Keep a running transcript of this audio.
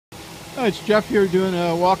Hi, it's Jeff here doing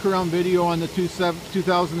a walk around video on the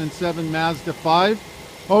 2007 Mazda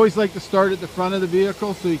 5. Always like to start at the front of the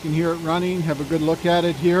vehicle so you can hear it running, have a good look at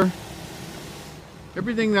it here.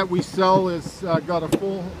 Everything that we sell is got a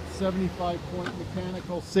full 75-point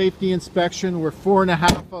mechanical safety inspection. We're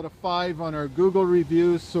 4.5 out of 5 on our Google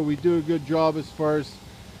reviews, so we do a good job as far as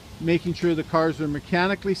making sure the cars are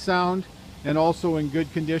mechanically sound and also in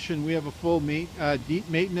good condition. We have a full deep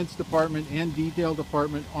maintenance department and detail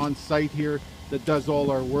department on site here that does all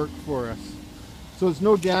our work for us. So there's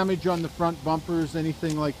no damage on the front bumpers,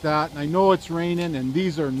 anything like that. And I know it's raining and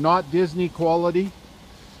these are not Disney quality,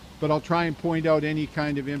 but I'll try and point out any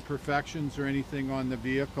kind of imperfections or anything on the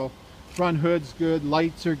vehicle. Front hood's good,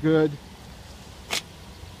 lights are good.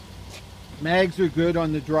 Mags are good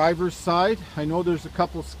on the driver's side. I know there's a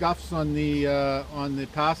couple scuffs on the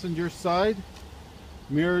passenger side.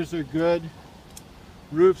 Mirrors are good.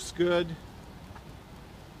 Roof's good.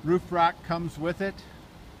 Roof rack comes with it.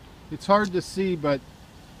 It's hard to see, but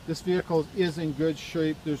this vehicle is in good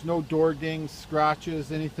shape. There's no door dings,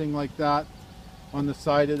 scratches, anything like that on the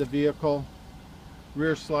side of the vehicle.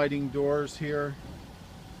 Rear sliding doors here.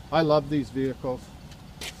 I love these vehicles.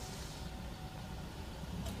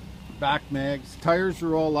 Back mags, tires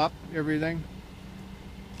are all up, everything.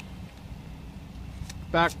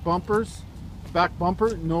 Back bumper,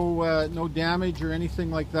 no damage or anything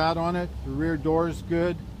like that on it. The rear door is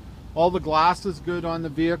good. All the glass is good on the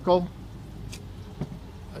vehicle.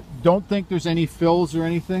 Don't think there's any fills or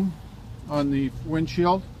anything on the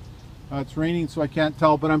windshield. It's raining, so I can't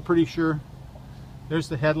tell, but I'm pretty sure. There's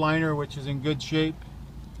the headliner, which is in good shape.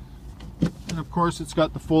 And of course, it's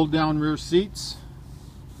got the fold down rear seats.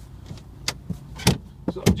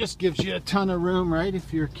 So it just gives you a ton of room, right?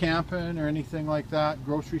 If you're camping or anything like that,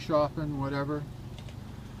 grocery shopping, whatever.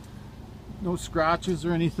 No scratches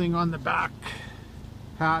or anything on the back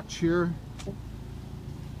hatch here.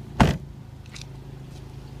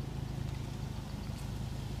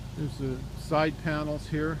 There's the side panels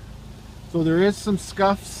here. So there is some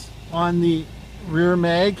scuffs on the rear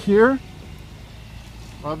mag here.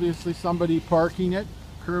 Obviously somebody parking it,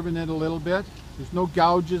 curving it a little bit. There's no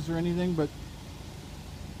gouges or anything, but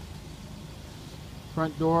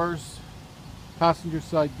front doors, passenger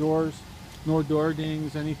side doors, no door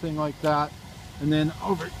dings, anything like that. And then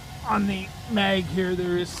over on the mag here,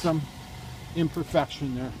 there is some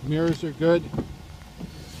imperfection there. Mirrors are good.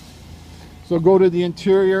 So go to the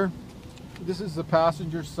interior. This is the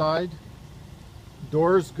passenger side.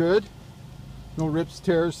 Doors good. No rips,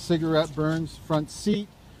 tears, cigarette burns. Front seat,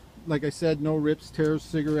 like I said, no rips, tears,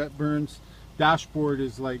 cigarette burns. Dashboard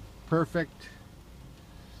is like perfect.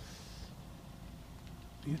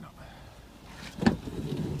 You know,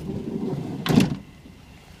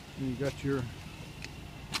 you got your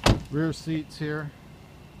rear seats here,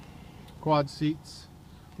 quad seats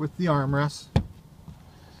with the armrests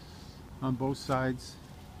on both sides,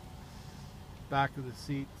 back of the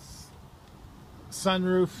seats,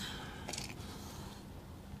 sunroof,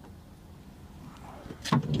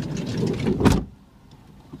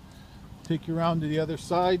 take you around to the other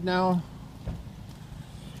side now.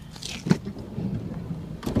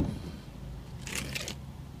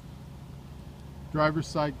 Driver's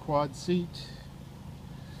side quad seat.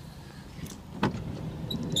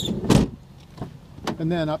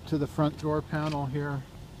 And then up to the front door panel here.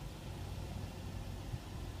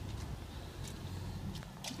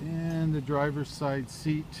 And the driver's side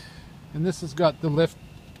seat. And this has got the lift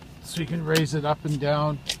so you can raise it up and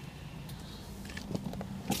down.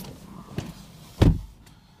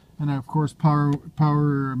 And of course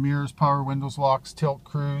power mirrors, power windows, locks, tilt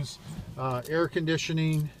cruise, air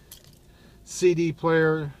conditioning, CD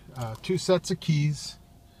player, 2 sets of keys,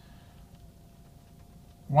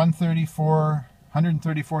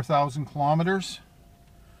 134,000 kilometers,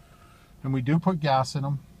 and we do put gas in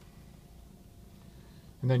them.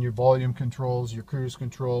 And then your volume controls, your cruise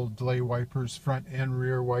control, delay wipers, front and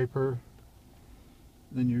rear wiper,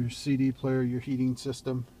 then your CD player, your heating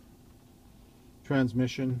system,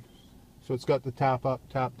 transmission. So it's got the tap up,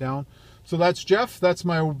 tap down. So that's Jeff. That's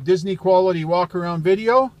my Disney quality walk around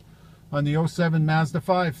video on the 07 Mazda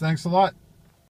 5. Thanks a lot.